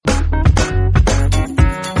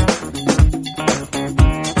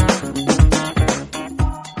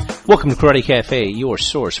Welcome to Karate Cafe, your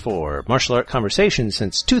source for martial art conversation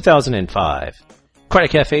since 2005. Karate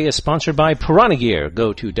Cafe is sponsored by Piranha Gear.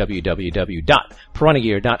 Go to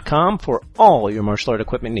www.piranhagear.com for all your martial art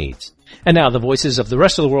equipment needs. And now the voices of the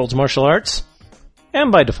rest of the world's martial arts, and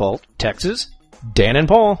by default, Texas, Dan and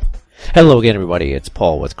Paul. Hello again, everybody. It's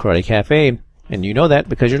Paul with Karate Cafe, and you know that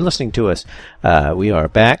because you're listening to us. We are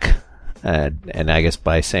back. And I guess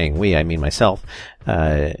by saying we, I mean myself.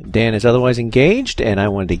 Dan is otherwise engaged, and I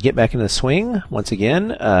wanted to get back into the swing once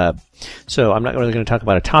again. So I'm not really going to talk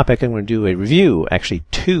about a topic. I'm going to do a review, actually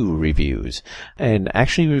 2 reviews, and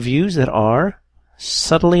actually reviews that are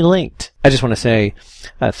subtly linked. I just want to say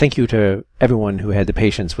thank you to everyone who had the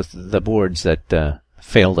patience with the boards that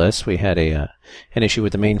failed us. We had an issue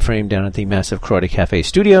with the mainframe down at the massive Karate Cafe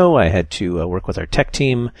studio. I had to work with our tech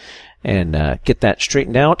team and get that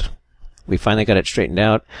straightened out. We finally got it straightened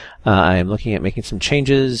out. I am looking at making some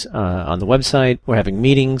changes on the website. We're having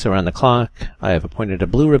meetings around the clock. I have appointed a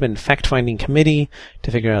blue ribbon fact-finding committee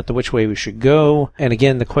to figure out which way we should go. And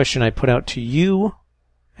again, the question I put out to you,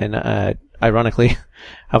 and ironically,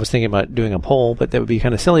 I was thinking about doing a poll, but that would be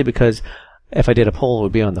kind of silly because if I did a poll, it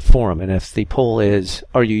would be on the forum. And if the poll is,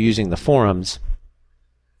 are you using the forums,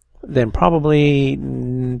 then probably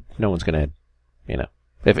no one's going to,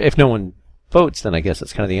 if no one votes, then I guess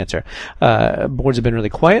that's kind of the answer. Boards have been really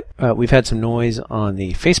quiet. We've had some noise on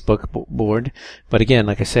the Facebook board, but again,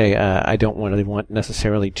 like I say, I don't really want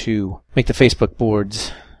necessarily to make the Facebook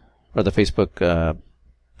boards or the Facebook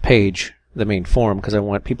page the main forum because I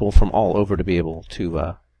want people from all over to be able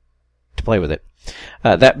to play with it.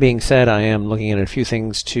 That being said, I am looking at a few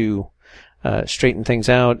things to straighten things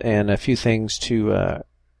out and a few things to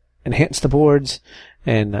enhance the boards.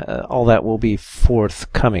 And all that will be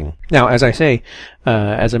forthcoming. Now, as I say,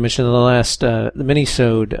 as I mentioned in the last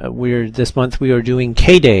mini-sode, this month we are doing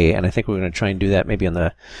K-Day, and I think we're going to try and do that maybe on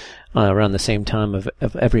the around the same time of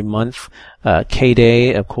every month.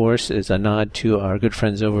 K-Day, of course, is a nod to our good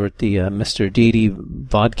friends over at the Mr. Deity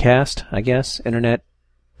Vodcast, I guess, internet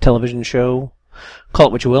television show. Call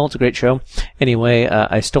it what you will. It's a great show. Anyway,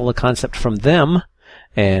 I stole a concept from them,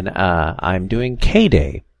 and I'm doing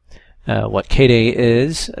K-Day. What K-Day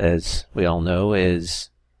is, as we all know, is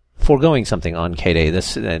foregoing something on K-Day.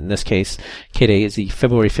 In this case, K-Day is the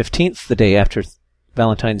February 15th, the day after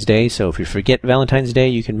Valentine's Day. So if you forget Valentine's Day,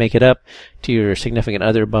 you can make it up to your significant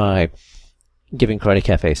other by giving Karate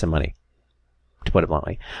Cafe some money, to put it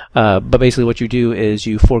bluntly. But basically what you do is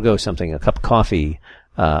you forego something, a cup of coffee,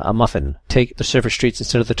 a muffin, take the surface streets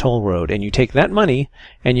instead of the toll road, and you take that money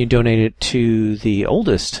and you donate it to the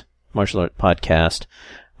oldest martial art podcast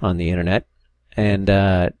on the internet, and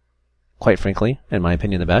quite frankly, in my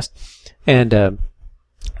opinion, the best. And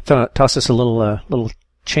toss us a little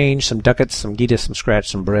change, some ducats, some gitas, some scratch,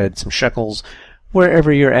 some bread, some shekels,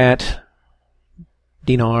 wherever you're at.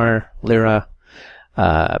 Dinar, lira,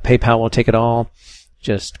 PayPal will take it all.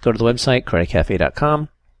 Just go to the website, karatecafe.com,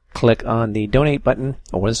 click on the donate button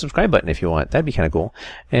or the subscribe button if you want. That'd be kind of cool.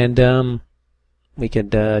 And we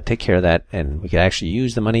could take care of that, and we could actually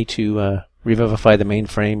use the money to revivify the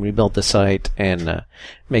mainframe, rebuild the site, and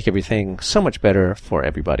make everything so much better for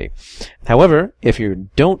everybody. However, if you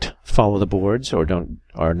don't follow the boards or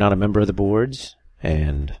are not a member of the boards,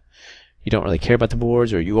 and you don't really care about the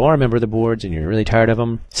boards, or you are a member of the boards and you're really tired of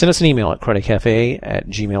them, send us an email at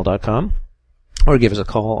karatecafe@gmail.com, or give us a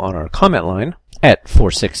call on our comment line at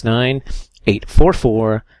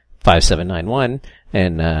 469-844-5791,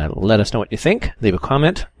 and let us know what you think. Leave a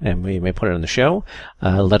comment, and we may put it on the show.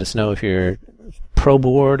 Let us know if you're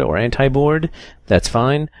pro-board or anti-board. That's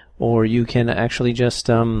fine. Or you can actually just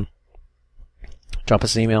drop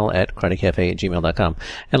us an email at karatecafe@gmail.com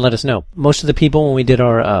and let us know. Most of the people, when we did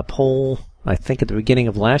our poll, I think at the beginning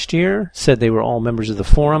of last year, said they were all members of the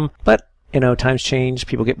forum. But, times change.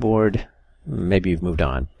 People get bored. Maybe you've moved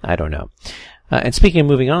on. I don't know. And speaking of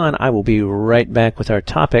moving on, I will be right back with our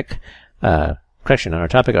topic. Our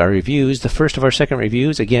reviews. The first of our second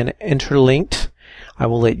reviews, again, interlinked. I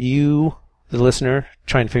will let you, the listener,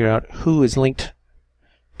 try and figure out who is linked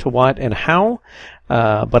to what and how,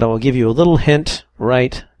 but I will give you a little hint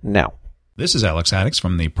right now. This is Alex Haddix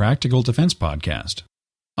from the Practical Defense Podcast.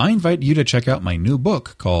 I invite you to check out my new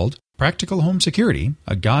book called Practical Home Security,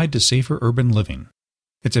 A Guide to Safer Urban Living.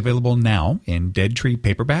 It's available now in Dead Tree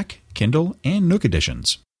paperback, Kindle, and Nook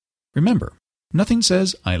editions. Remember, nothing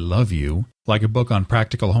says I love you like a book on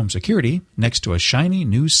practical home security next to a shiny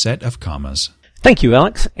new set of commas. Thank you,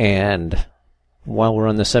 Alex. And while we're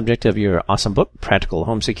on the subject of your awesome book, Practical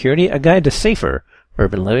Home Security, A Guide to Safer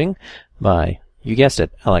Urban Living by, you guessed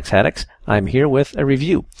it, Alex Haddix, I'm here with a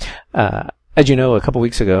review. As you know, a couple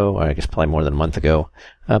weeks ago, or I guess probably more than a month ago,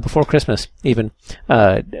 before Christmas even.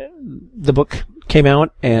 The book came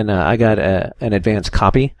out, and I got an advanced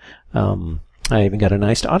copy. I even got a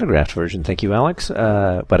nice autographed version. Thank you, Alex.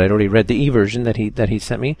 But I'd already read the e-version that he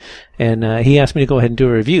sent me, and he asked me to go ahead and do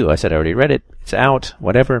a review. I said I already read it. It's out,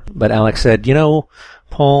 whatever. But Alex said,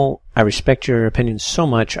 Paul, I respect your opinion so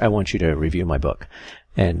much. I want you to review my book.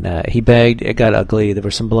 And he begged. It got ugly. There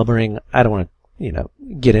was some blubbering. I don't want to,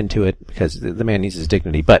 get into it because the man needs his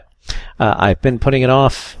dignity. But I've been putting it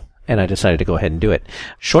off, and I decided to go ahead and do it.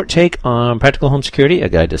 Short take on Practical Home Security: A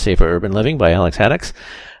Guide to Safer Urban Living by Alex Haddix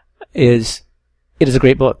It is a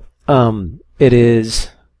great book. It is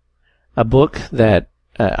a book that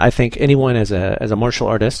I think anyone as a martial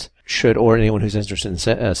artist should, or anyone who's interested in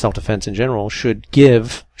self-defense in general, should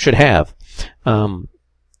have, and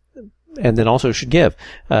then also should give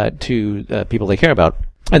to people they care about.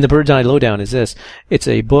 And the Bird's Eye Lowdown is this: it's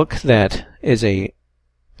a book that is a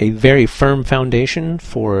very firm foundation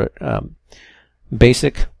for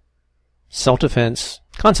basic self-defense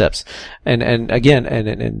concepts, and again,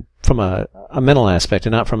 and from a mental aspect,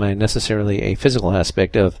 and not from necessarily a physical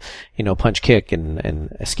aspect of, punch, kick,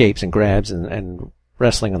 and escapes and grabs and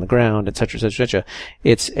wrestling on the ground, etc., etc., etc.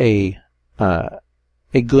 It's a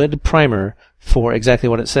good primer for exactly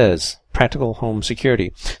what it says: practical home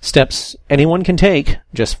security. Steps anyone can take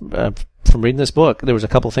just from reading this book. There was a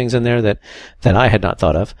couple things in there that I had not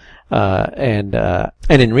thought of, and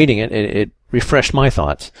in reading it, it refreshed my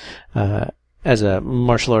thoughts. As a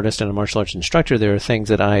martial artist and a martial arts instructor, there are things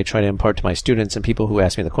that I try to impart to my students and people who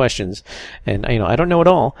ask me the questions. And, I don't know it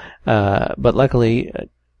all, but luckily,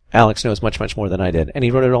 Alex knows much, much more than I did. And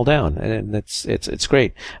he wrote it all down, and it's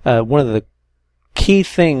great. One of the key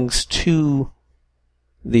things to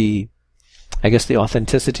the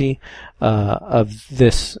authenticity of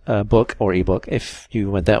this book, or ebook, if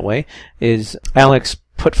you went that way, is Alex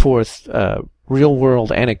put forth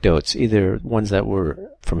real-world anecdotes, either ones that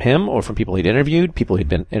were from him or from people he'd interviewed, people he'd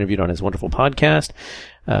been interviewed on his wonderful podcast,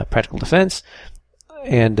 Practical Defense,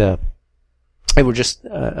 and it were just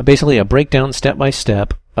basically a breakdown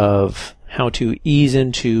step-by-step of how to ease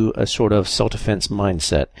into a sort of self-defense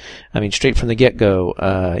mindset. I mean, straight from the get-go,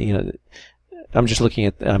 I'm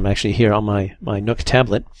actually here on my Nook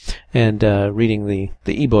tablet and reading the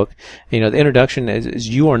ebook. The introduction is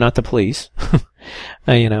you are not the police.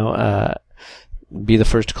 Be the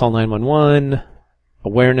first to call 911,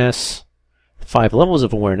 awareness, 5 levels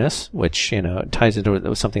of awareness, which, ties into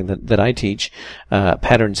with something that I teach,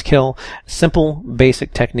 patterns kill, simple,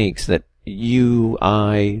 basic techniques that you,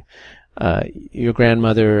 I, your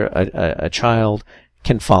grandmother, a child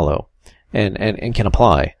can follow and can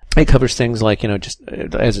apply. It covers things like, just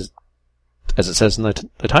as it says in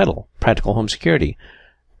the title, practical home security,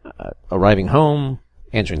 arriving home,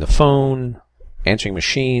 answering the phone, answering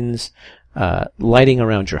machines, lighting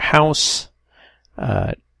around your house,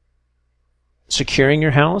 securing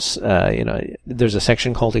your house. There's a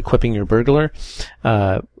section called Equipping Your Burglar,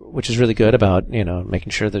 which is really good about,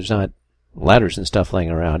 making sure there's not ladders and stuff laying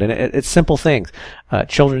around. And it's simple things.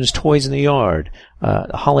 Children's toys in the yard,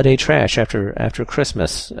 holiday trash after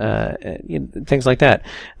Christmas, things like that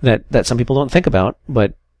some people don't think about,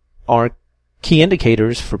 but are key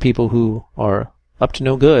indicators for people who are up to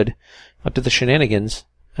no good, up to the shenanigans,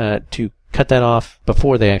 to cut that off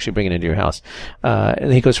before they actually bring it into your house.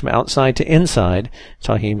 And he goes from outside to inside,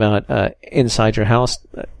 talking about inside your house,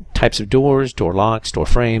 types of doors, door locks, door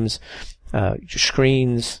frames, your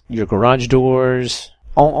screens, your garage doors,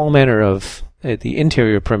 all manner of the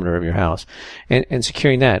interior perimeter of your house, and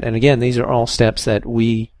securing that. And again, these are all steps that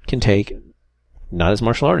we can take, not as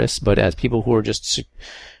martial artists, but as people who are just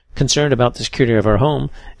concerned about the security of our home.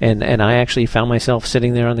 And I actually found myself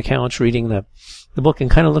sitting there on the couch reading the book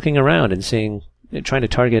and kind of looking around and trying to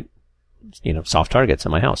target, soft targets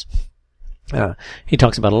in my house. He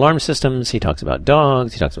talks about alarm systems. He talks about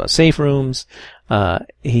dogs. He talks about safe rooms.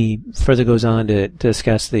 He further goes on to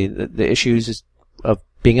discuss the issues of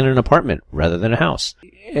being in an apartment rather than a house.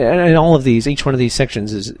 And all of these, each one of these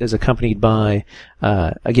sections is accompanied by,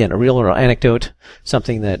 again, a real or anecdote,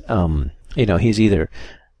 something that, he's either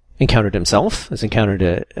encountered himself, is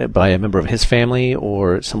encountered by a member of his family,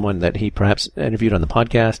 or someone that he perhaps interviewed on the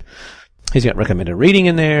podcast. He's got recommended reading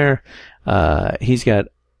in there. He's got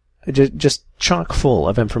just chock full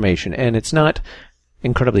of information, and it's not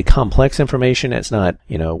incredibly complex information. It's not,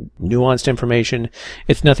 nuanced information.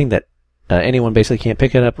 It's nothing that anyone basically can't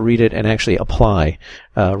pick it up, read it, and actually apply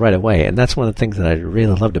right away. And that's one of the things that I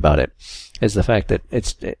really loved about it, is the fact that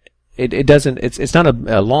it's not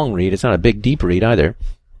a long read. It's not a big, deep read either.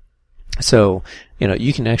 So,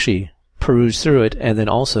 you can actually peruse through it, and then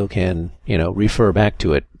also can, refer back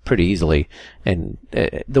to it pretty easily. And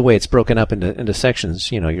the way it's broken up into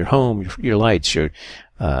sections, your home, your lights, your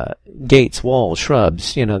gates, walls,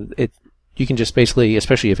 shrubs, you can just basically,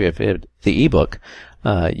 especially if you have the ebook,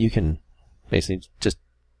 you can basically just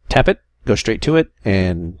tap it, go straight to it,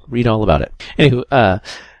 and read all about it. Anywho,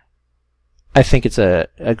 I think it's a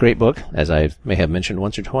great book, as I may have mentioned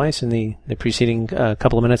once or twice in the preceding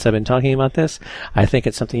couple of minutes I've been talking about this. I think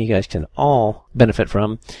it's something you guys can all benefit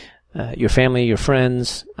from. Your family, your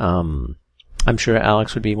friends. I'm sure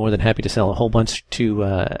Alex would be more than happy to sell a whole bunch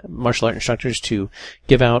to martial art instructors to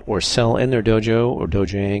give out or sell in their dojo or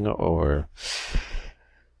dojang or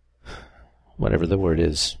whatever the word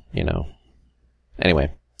is,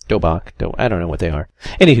 Anyway. Dobok, I don't know what they are.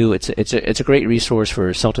 Anywho, it's a great resource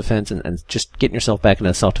for self-defense and just getting yourself back in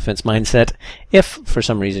a self-defense mindset. If, for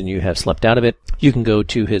some reason, you have slept out of it, you can go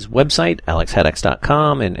to his website,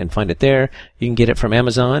 alexhaddox.com, and find it there. You can get it from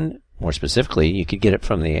Amazon. More specifically, you could get it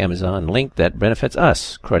from the Amazon link that benefits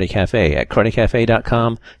us, Karate Cafe, at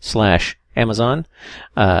karatecafe.com/Amazon,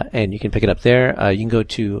 and you can pick it up there. You can go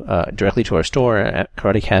to directly to our store at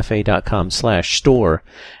karatecafe.com/store,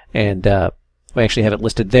 and we actually have it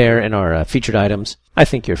listed there in our featured items. I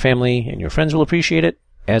think your family and your friends will appreciate it,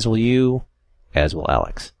 as will you, as will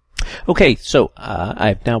Alex. Okay, so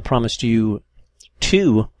I've now promised you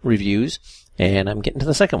 2 reviews, and I'm getting to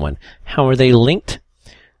the second one. How are they linked?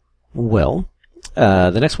 Well,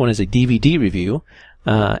 the next one is a DVD review,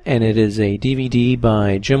 and it is a DVD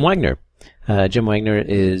by Jim Wagner. Jim Wagner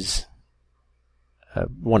is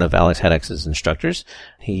one of Alex Haddox's instructors.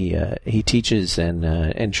 He teaches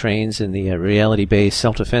and trains in the reality-based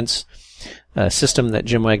self-defense system that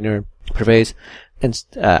Jim Wagner purveys. And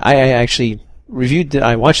I actually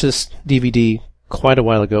I watched this DVD quite a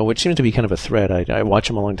while ago, which seems to be kind of a thread. I watch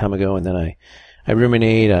them a long time ago, and then I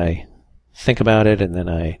ruminate, I think about it, and then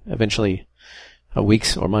I eventually,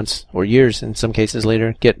 weeks or months or years in some cases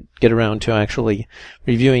later, get around to actually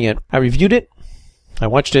reviewing it. I reviewed it. I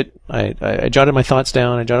watched it. I jotted my thoughts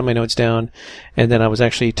down. I jotted my notes down, and then I was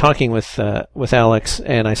actually talking with Alex,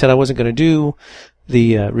 and I said I wasn't going to do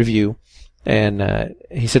the review, and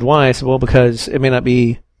he said, "Why?" I said, "Well, because it may not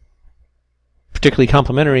be particularly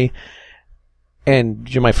complimentary,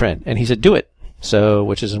 and you're my friend." And he said, "Do it." So,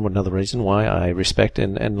 which is another reason why I respect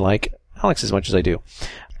and like Alex as much as I do.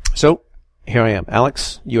 So here I am,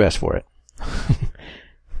 Alex. You asked for it.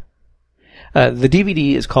 The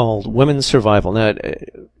DVD is called Women's Survival. Now,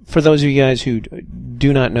 for those of you guys who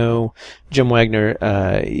do not know Jim Wagner,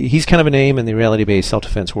 he's kind of a name in the reality-based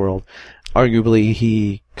self-defense world. Arguably,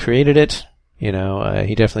 he created it. He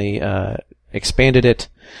definitely expanded it.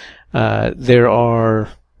 There are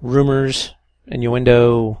rumors,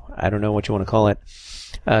 innuendo, I don't know what you want to call it,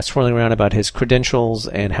 swirling around about his credentials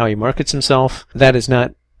and how he markets himself. That is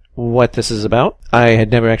not what this is about. I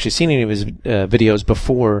had never actually seen any of his videos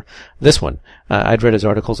before this one. I'd read his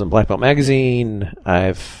articles in Black Belt Magazine.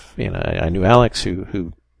 I knew Alex,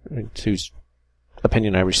 whose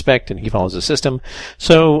opinion I respect, and he follows the system.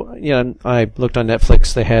 So, I looked on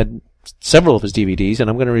Netflix. They had several of his DVDs, and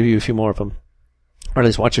I'm going to review a few more of them, or at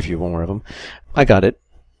least watch a few more of them. I got it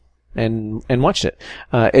and watched it.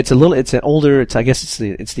 It's an older. I guess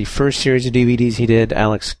it's the first series of DVDs he did.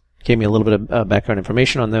 Alex gave me a little bit of background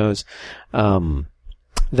information on those.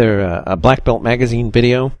 They're a Black Belt Magazine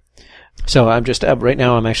video. So I'm just right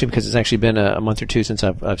now. I'm actually, because it's actually been a month or two since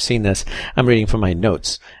I've seen this, I'm reading from my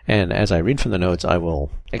notes, and as I read from the notes, I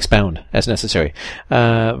will expound as necessary.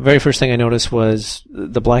 Very first thing I noticed was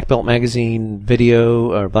the Black Belt Magazine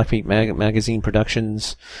video, or Black Belt Magazine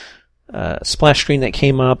Productions splash screen that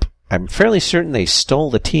came up. I'm fairly certain they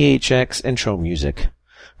stole the THX intro music.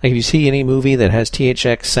 Like, if you see any movie that has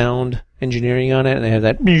THX sound engineering on it, and they have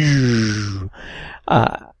that,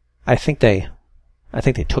 I think they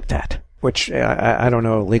took that. Which I don't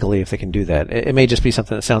know legally if they can do that. It may just be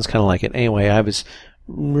something that sounds kind of like it. Anyway, I was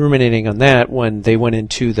ruminating on that when they went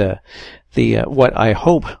into the what I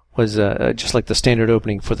hope was just like the standard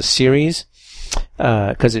opening for the series,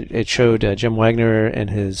 because it showed Jim Wagner in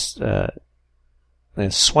his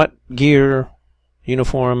SWAT gear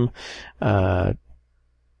uniform. Doing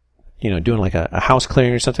like a house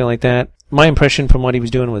clearing or something like that. My impression from what he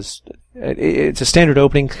was doing was, it's a standard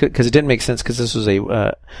opening because it didn't make sense, because this was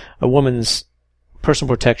a woman's personal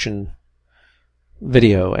protection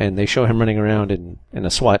video, and they show him running around in a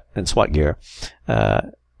SWAT gear,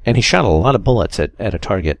 and he shot a lot of bullets at a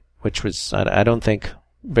target, which was, I don't think,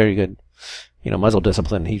 very good, muzzle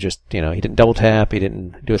discipline. He just, he didn't double tap, he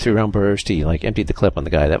didn't do a 3-round burst, he emptied the clip on the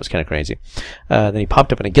guy. That was kind of crazy. Then he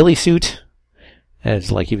popped up in a ghillie suit,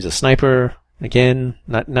 as like he was a sniper. Again,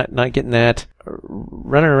 not getting that.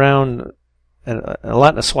 Running around a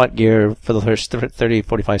lot of SWAT gear for the first 30,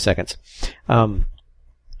 45 seconds.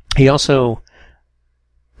 He also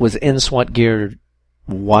was in SWAT gear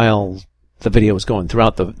while the video was going,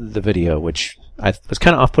 throughout the video, which was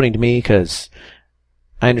kind of off-putting to me because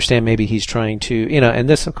I understand maybe he's trying to, and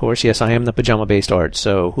this, of course, yes, I am the pajama-based art,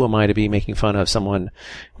 so who am I to be making fun of someone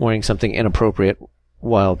wearing something inappropriate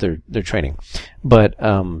while they're training? But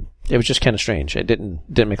it was just kind of strange. It didn't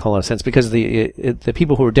make a whole lot of sense because the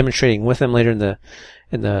people who were demonstrating with him later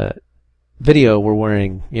in the video were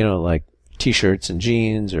wearing, like t-shirts and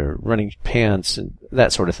jeans or running pants and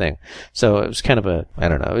that sort of thing. So it was kind of I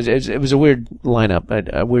don't know. It was a weird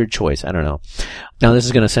lineup, a weird choice. I don't know. Now this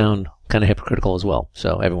is going to sound kind of hypocritical as well.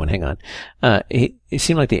 So everyone hang on. It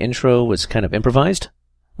seemed like the intro was kind of improvised.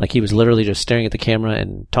 Like he was literally just staring at the camera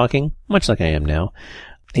and talking, much like I am now.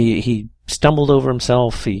 He stumbled over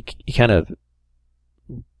himself. He kind of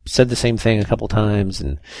said the same thing a couple times,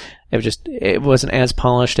 and it wasn't as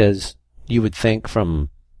polished as you would think from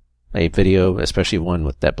a video, especially one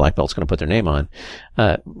with that black belt's going to put their name on,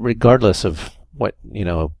 regardless of what,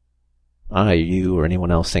 you, or anyone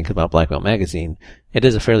else think about Black Belt Magazine. It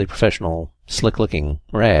is a fairly professional, slick-looking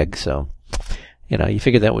rag, so, you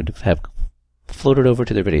figured that would have floated over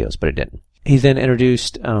to their videos, but it didn't. He then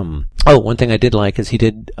introduced, one thing I did like is he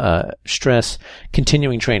did stress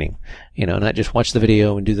continuing training, not just watch the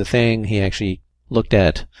video and do the thing. He actually looked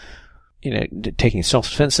at taking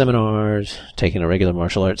self-defense seminars, taking a regular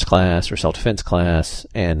martial arts class or self-defense class,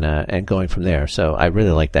 and going from there. So I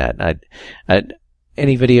really like that.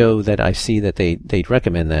 Any video that I see that they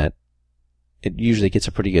recommend that, it usually gets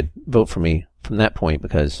a pretty good vote for me from that point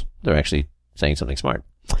because they're actually saying something smart.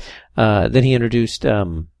 Then he introduced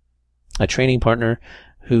a training partner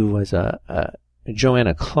who was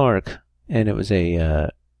Joanna Clark, and it was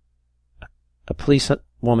a police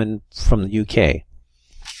woman from the UK.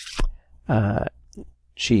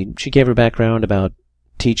 She gave her background about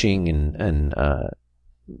teaching and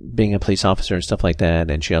being a police officer and stuff like that,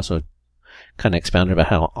 and she also kind of expounded about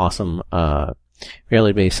how awesome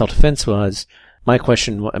reality-based self-defense was. My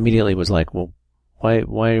question immediately was like, well,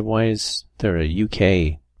 why is there a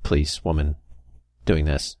UK police woman doing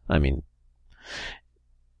this? I mean,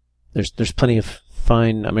 there's plenty of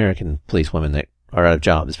fine American police women that are out of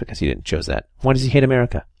jobs because he didn't choose that. Why does he hate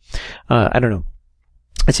America? I don't know.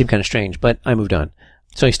 It seemed kind of strange, but I moved on.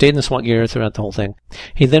 So he stayed in the SWAT gear throughout the whole thing.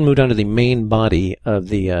 He then moved on to the main body of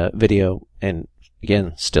the video, and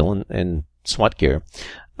again, still in SWAT gear.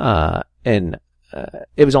 And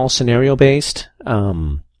it was all scenario based.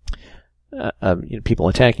 People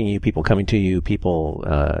attacking you, people coming to you, people,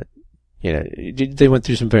 they went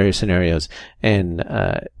through some various scenarios. And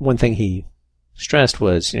one thing he stressed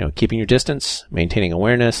was, keeping your distance, maintaining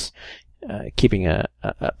awareness, keeping a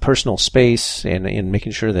personal space, and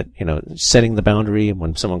making sure that, setting the boundary, and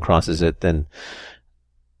when someone crosses it, then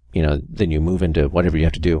you move into whatever you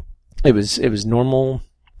have to do. It was normal,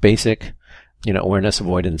 basic, awareness,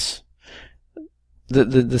 avoidance.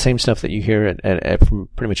 The same stuff that you hear at from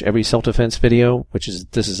pretty much every self-defense video,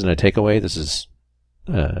 this isn't a takeaway, this is,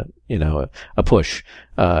 a push.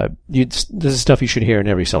 This is stuff you should hear in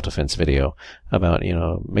every self-defense video about,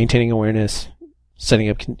 maintaining awareness, setting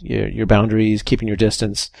up your boundaries, keeping your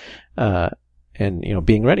distance, and,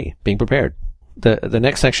 being ready, being prepared. The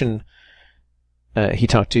next section, he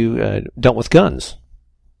talked to, dealt with guns,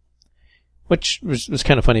 which was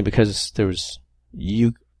kind of funny because there was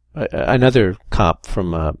another cop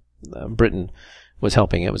from Britain was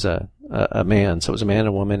helping. It was a man, so it was a man and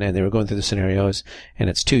a woman, and they were going through the scenarios, and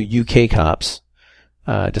it's two UK cops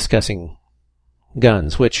discussing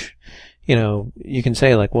guns, which, you can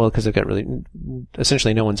say like, well, because they've got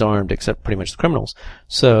essentially no one's armed except pretty much the criminals.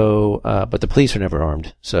 So, but the police are never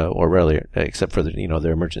armed, or rarely, except for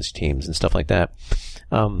their emergency teams and stuff like that.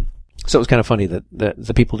 So it was kind of funny that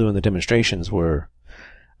the people doing the demonstrations were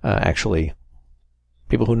actually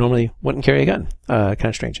people who normally wouldn't carry a gun. Kind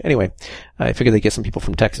of strange. Anyway, I figured they'd get some people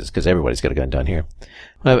from Texas because everybody's got a gun down here.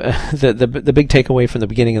 The big takeaway from the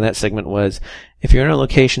beginning of that segment was, if you're in a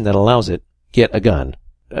location that allows it, get a gun.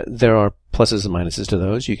 There are pluses and minuses to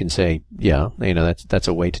those. You can say, yeah, that's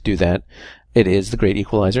a way to do that. It is the great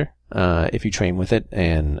equalizer. If you train with it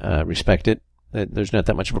and respect it, there's not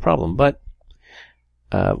that much of a problem. But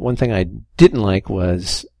one thing I didn't like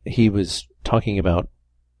was he was talking about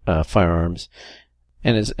firearms,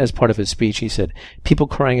 and as part of his speech, he said, people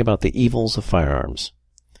crying about the evils of firearms.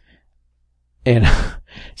 And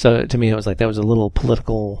so to me, it was like that was a little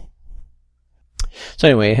political. So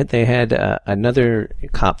anyway, they had another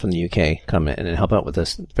cop from the UK come in and help out with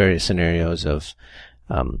this various scenarios of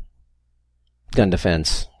gun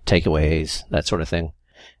defense, takeaways, that sort of thing.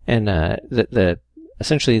 And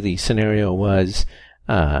essentially the scenario was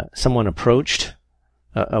someone approached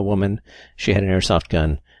a woman. She had an airsoft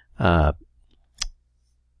gun.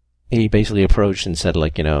 He basically approached and said,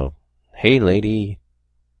 like, hey, lady,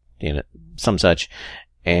 some such,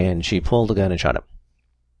 and she pulled the gun and shot him.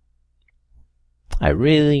 I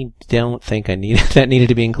really don't think that needed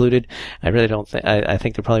to be included. I really don't think. I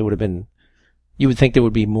think there probably would have been. You would think there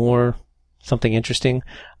would be more something interesting.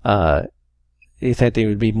 You think there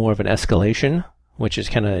would be more of an escalation, which is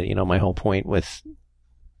kind of my whole point with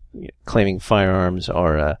claiming firearms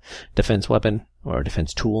are a defense weapon or a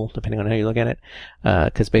defense tool, depending on how you look at it.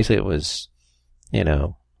 Because basically it was,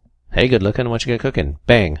 hey, good looking, what you got cooking?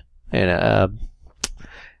 Bang. And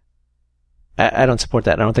I don't support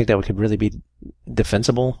that. I don't think that could really be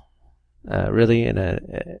defensible, really, in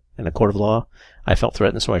a court of law. I felt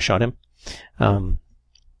threatened, so I shot him.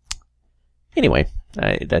 Anyway,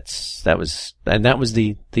 that was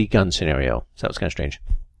the gun scenario. So that was kind of strange.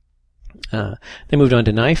 They moved on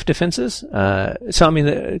to knife defenses. So I mean,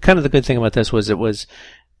 the good thing about this was it was,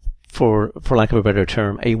 for lack of a better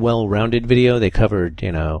term, a well-rounded video. They covered,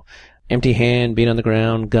 empty hand, being on the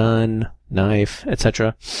ground, gun, knife,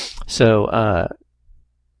 etc. So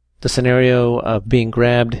the scenario of being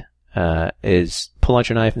grabbed is pull out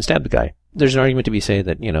your knife and stab the guy. There's an argument to be said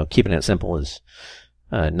that keeping it simple is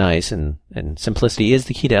nice, and simplicity is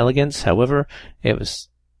the key to elegance. However, there was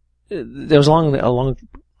along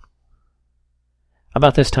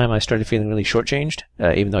about this time I started feeling really shortchanged,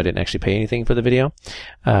 even though I didn't actually pay anything for the video.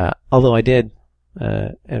 Although I did,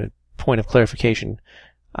 at a point of clarification,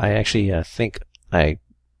 I actually think I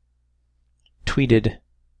tweeted,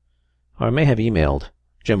 or I may have emailed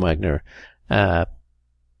Jim Wagner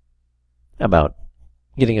about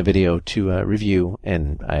getting a video to review,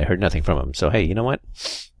 and I heard nothing from him. So hey, you know what?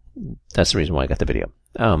 That's the reason why I got the video.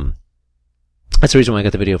 That's the reason why I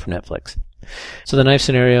got the video from Netflix. So the knife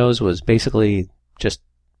scenarios was basically just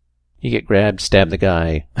you get grabbed, stab the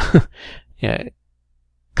guy,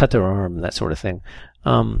 cut their arm, that sort of thing.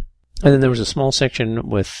 And then there was a small section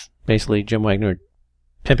with basically Jim Wagner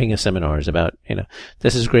pimping his seminars about,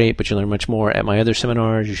 this is great, but you learn much more at my other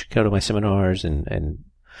seminars. You should go to my seminars and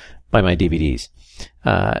buy my DVDs.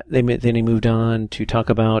 Then he moved on to talk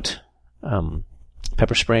about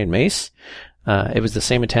pepper spray and mace. It was the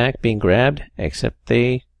same attack, being grabbed, except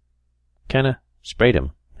they kind of sprayed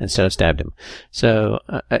him instead of stabbed him. So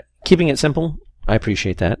keeping it simple, I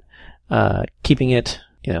appreciate that. Keeping it,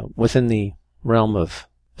 within the realm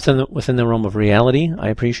of reality, I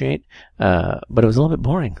appreciate. But it was a little bit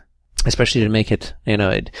boring, especially to make it,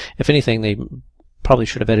 if anything, they probably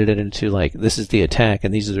should have edited it into like, this is the attack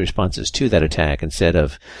and these are the responses to that attack, instead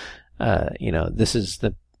of, this is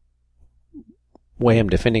the way I'm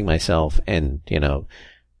defending myself, and,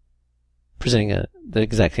 presenting the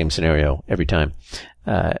exact same scenario every time.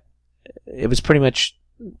 It was pretty much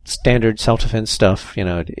standard self-defense stuff.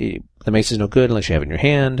 The mace is no good unless you have it in your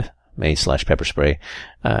hand. Mace/pepper spray,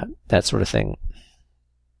 that sort of thing.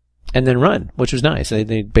 And then run, which was nice.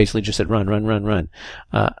 They basically just said run.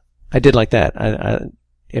 I did like that.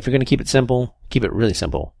 If you're going to keep it simple, keep it really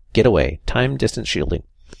simple. Get away. Time, distance, shielding.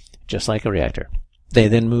 Just like a reactor. They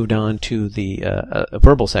then moved on to the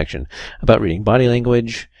verbal section about reading body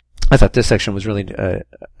language. I thought this section was really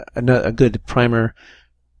a good primer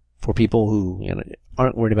for people who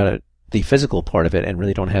aren't worried about the physical part of it and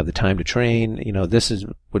really don't have the time to train. This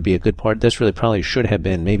would be a good part. This really probably should have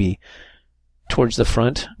been maybe towards the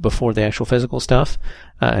front before the actual physical stuff.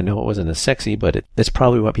 I know it wasn't as sexy, but it's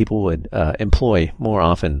probably what people would employ more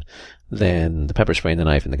often than the pepper spray and the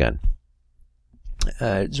knife and the gun.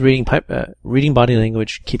 It's reading body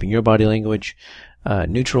language, keeping your body language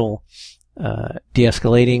neutral,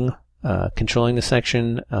 de-escalating, controlling the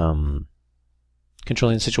section,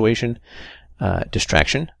 controlling the situation,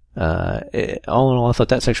 distraction. All in all, I thought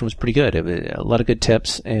that section was pretty good. It was a lot of good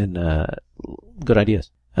tips and good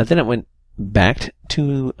ideas. Then it went back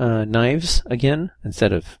to knives again,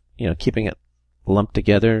 instead of keeping it lumped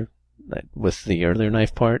together with the earlier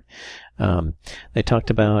knife part. They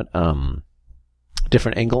talked about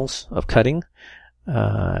different angles of cutting.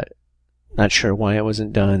 Not sure why it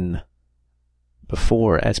wasn't done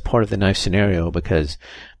before as part of the knife scenario, because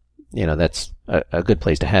that's a good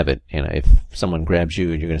place to have it. If someone grabs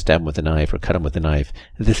you and you're going to stab them with a knife or cut them with a knife,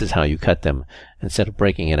 this is how you cut them, instead of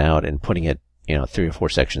breaking it out and putting it 3 or 4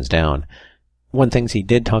 sections down. One thing he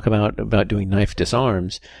did talk about doing knife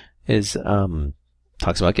disarms is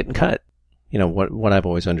talks about getting cut. What I've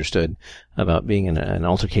always understood about being in an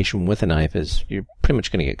altercation with a knife is you're pretty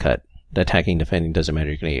much going to get cut. The attacking, defending, doesn't matter,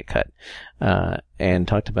 you're going to get cut. And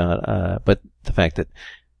talked about but the fact that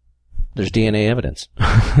there's DNA evidence.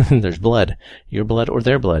 There's blood, your blood or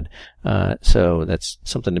their blood. So that's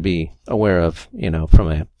something to be aware of,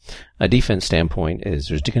 from a defense standpoint, is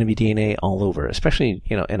there's going to be DNA all over, especially,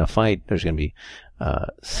 in a fight. There's going to be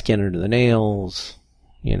skin under the nails,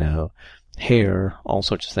 hair, all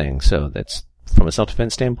sorts of things. So that's, from a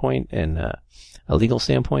self-defense standpoint and a legal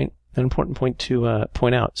standpoint, an important point to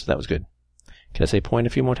point out. So that was good. Can I say point a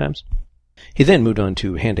few more times? He then moved on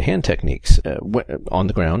to hand-to-hand techniques on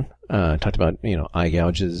the ground. Talked about, eye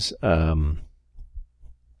gouges. One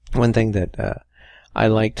thing that I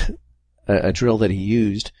liked, a drill that he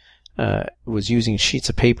used, was using sheets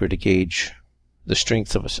of paper to gauge the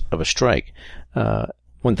strength of a strike.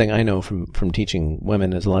 One thing I know from teaching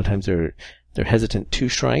women is a lot of times they're hesitant to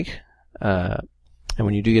strike, and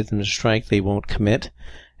when you do get them to strike, they won't commit.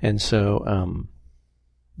 And so,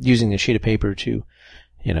 using a sheet of paper to,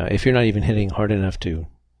 if you're not even hitting hard enough to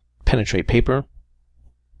penetrate paper,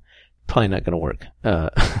 probably not going to work.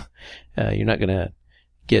 You're not going to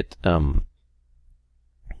get, you're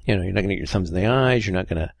not going to get your thumbs in the eyes. You're not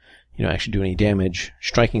going to, actually do any damage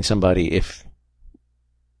striking somebody if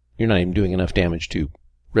you're not even doing enough damage to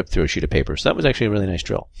rip through a sheet of paper. So that was actually a really nice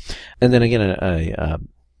drill. And then again, a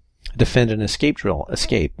defend and escape drill,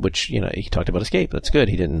 which, he talked about escape. That's good.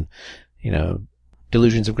 He didn't,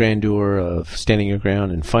 delusions of grandeur, of standing your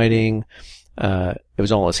ground and fighting. It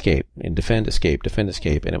was all escape and defend, escape,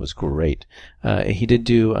 and it was great. He did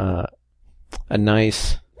do a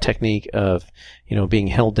nice technique of, being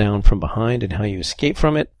held down from behind and how you escape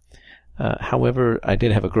from it. However, I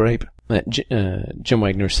did have a gripe. Jim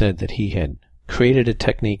Wagner said that he had created a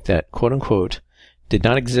technique that, quote unquote, did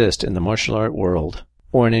not exist in the martial art world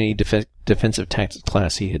or in any defensive tactics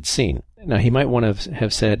class he had seen. Now, he might want to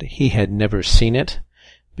have said he had never seen it,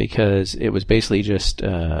 because it was basically just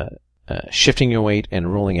shifting your weight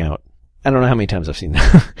and rolling out. I don't know how many times I've seen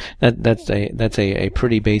that. That's a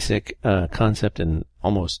pretty basic concept in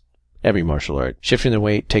almost every martial art. Shifting their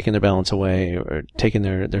weight, taking their balance away, or taking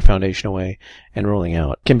their foundation away, and rolling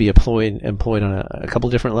out. Can be employed on a couple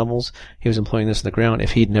different levels. He was employing this on the ground.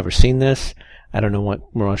 If he'd never seen this, I don't know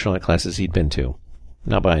what martial art classes he'd been to.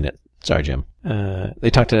 Not buying it. Sorry, Jim. They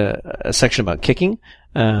talked a section about kicking,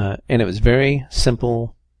 and it was very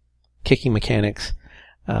simple kicking mechanics.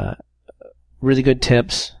 Really good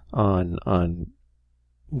tips on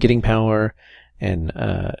getting power and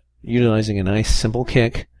utilizing a nice simple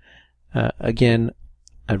kick. Again,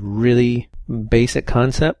 a really basic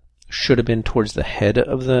concept. Should have been towards the head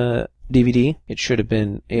of the DVD. It should have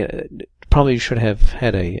been, probably should have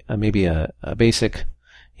had maybe a basic,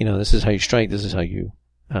 this is how you strike, this is how you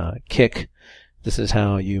kick, this is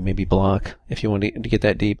how you maybe block if you want to get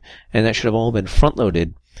that deep. And that should have all been front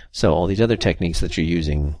loaded. So all these other techniques that you're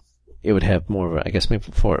using, it would have more of, I guess, maybe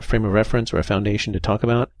for a frame of reference or a foundation to talk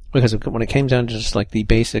about. Because when it came down to just like the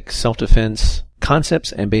basic self-defense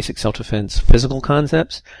concepts and basic self-defense physical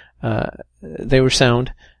concepts, they were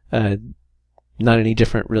sound. Not any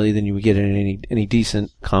different really than you would get in any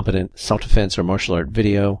decent, competent self-defense or martial art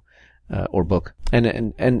video or book. And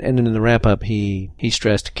in the wrap up, he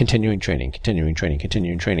stressed continuing training.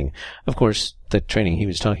 Of course, the training he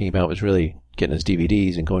was talking about was really getting his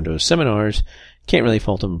DVDs and going to his seminars. Can't really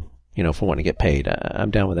fault him, for wanting to get paid.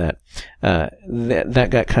 I'm down with that. That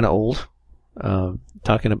got kind of old.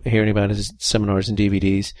 Hearing about his seminars and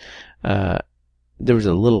DVDs. There was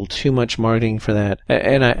a little too much marketing for that,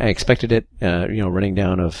 and I expected it, running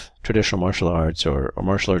down of traditional martial arts or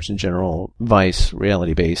martial arts in general, vice,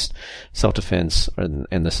 reality-based self-defense,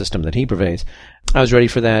 and the system that he purveys. I was ready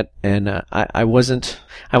for that, and I wasn't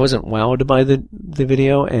wowed by the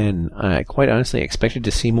video, and I quite honestly expected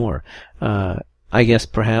to see more. I guess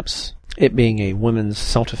perhaps it being a women's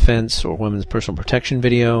self-defense or women's personal protection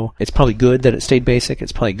video, it's probably good that it stayed basic.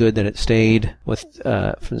 It's probably good that it stayed with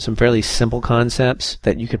some fairly simple concepts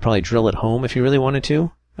that you could probably drill at home if you really wanted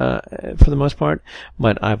to, for the most part.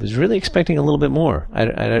 But I was really expecting a little bit more.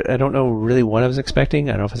 I don't know really what I was expecting.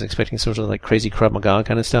 I don't know if I was expecting sort of like crazy Krav Maga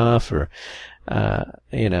kind of stuff, or I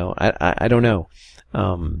don't know.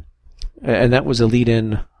 And that was a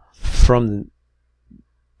lead-in from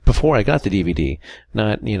before I got the DVD.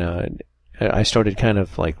 Not, I started kind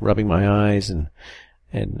of like rubbing my eyes and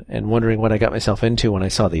wondering what I got myself into when I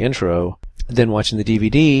saw the intro. Then watching the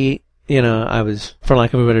DVD, I was, for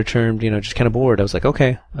lack of a better term, just kind of bored. I was like,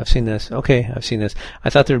 okay, I've seen this. Okay, I've seen this. I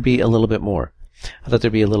thought there'd be a little bit more.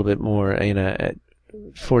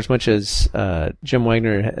 For as much as Jim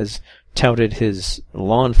Wagner has touted his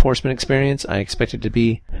law enforcement experience, I expected to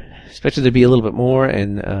be a little bit more,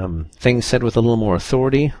 and things said with a little more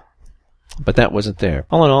authority, but that wasn't there.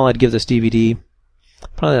 All in all, I'd give this DVD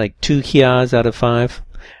probably like 2 Kias out of 5.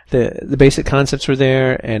 The basic concepts were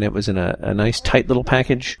there, and it was in a nice, tight little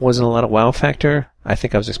package. Wasn't a lot of wow factor. I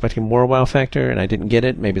think I was expecting more wow factor, and I didn't get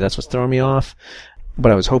it. Maybe that's what's throwing me off.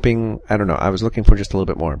 But I was hoping, I don't know, I was looking for just a little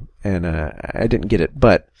bit more, and I didn't get it.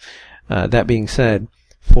 But that being said,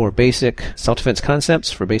 for basic self-defense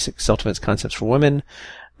concepts, for women,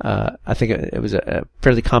 I think it was a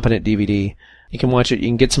fairly competent DVD. You can watch it, you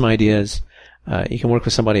can get some ideas, you can work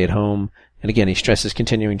with somebody at home, and again, he stresses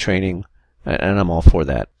continuing training, and I'm all for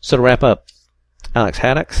that. So to wrap up, Alex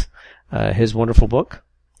Haddox, his wonderful book,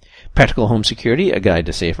 Practical Home Security, A Guide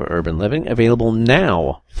to Safer Urban Living, available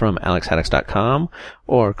now from alexhaddox.com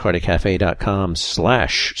or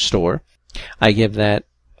karatecafe.com/store. I give that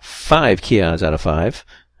 5 Kias out of 5.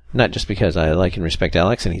 Not just because I like and respect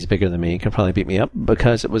Alex and he's bigger than me, can probably beat me up,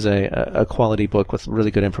 because it was a quality book with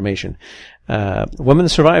really good information.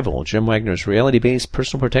 Women's Survival, Jim Wagner's reality-based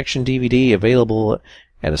personal protection DVD, available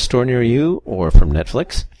at a store near you or from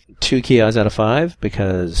Netflix. 2 Kias out of 5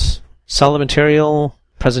 because solid material,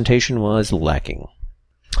 presentation was lacking.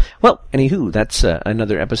 Well, anywho, that's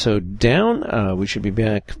another episode down. We should be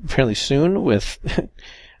back fairly soon with...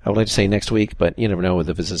 I would like to say next week, but you never know with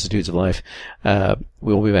the vicissitudes of life. We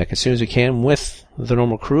will be back as soon as we can with the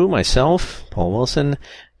normal crew, myself, Paul Wilson,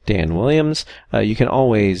 Dan Williams. You can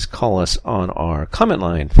always call us on our comment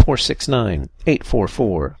line,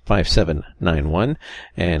 469-844-5791,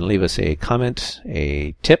 and leave us a comment,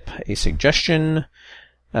 a tip, a suggestion.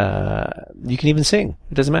 You can even sing.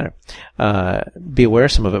 It doesn't matter. Be aware,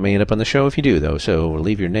 some of it may end up on the show if you do, though, so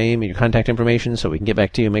leave your name and your contact information so we can get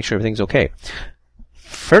back to you and make sure everything's okay.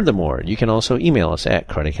 Furthermore, you can also email us at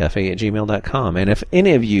karatecafe@gmail.com. And if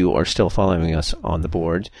any of you are still following us on the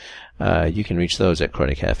board, you can reach those at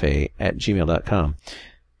karatecafe@gmail.com.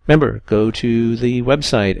 Remember, go to the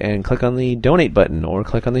website and click on the donate button or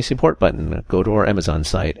click on the support button. Go to our Amazon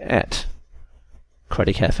site at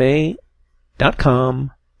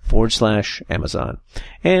karatecafe.com/Amazon.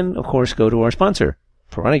 And, of course, go to our sponsor,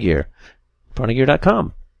 Piranha Gear,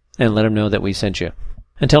 piranhagear.com, and let them know that we sent you.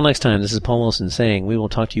 Until next time, this is Paul Wilson saying we will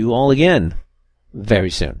talk to you all again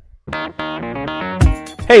very soon.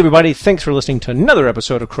 Hey everybody, thanks for listening to another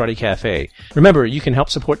episode of Karate Cafe. Remember, you can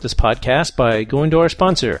help support this podcast by going to our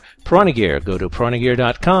sponsor, Piranha Gear. Go to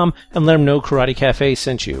piranhagear.com and let them know Karate Cafe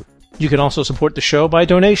sent you. You can also support the show by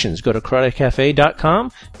donations. Go to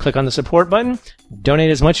karatecafe.com, click on the support button, donate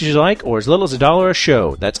as much as you like or as little as $1 a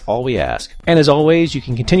show. That's all we ask. And as always, you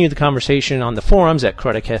can continue the conversation on the forums at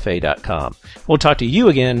karatecafe.com. We'll talk to you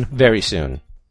again very soon.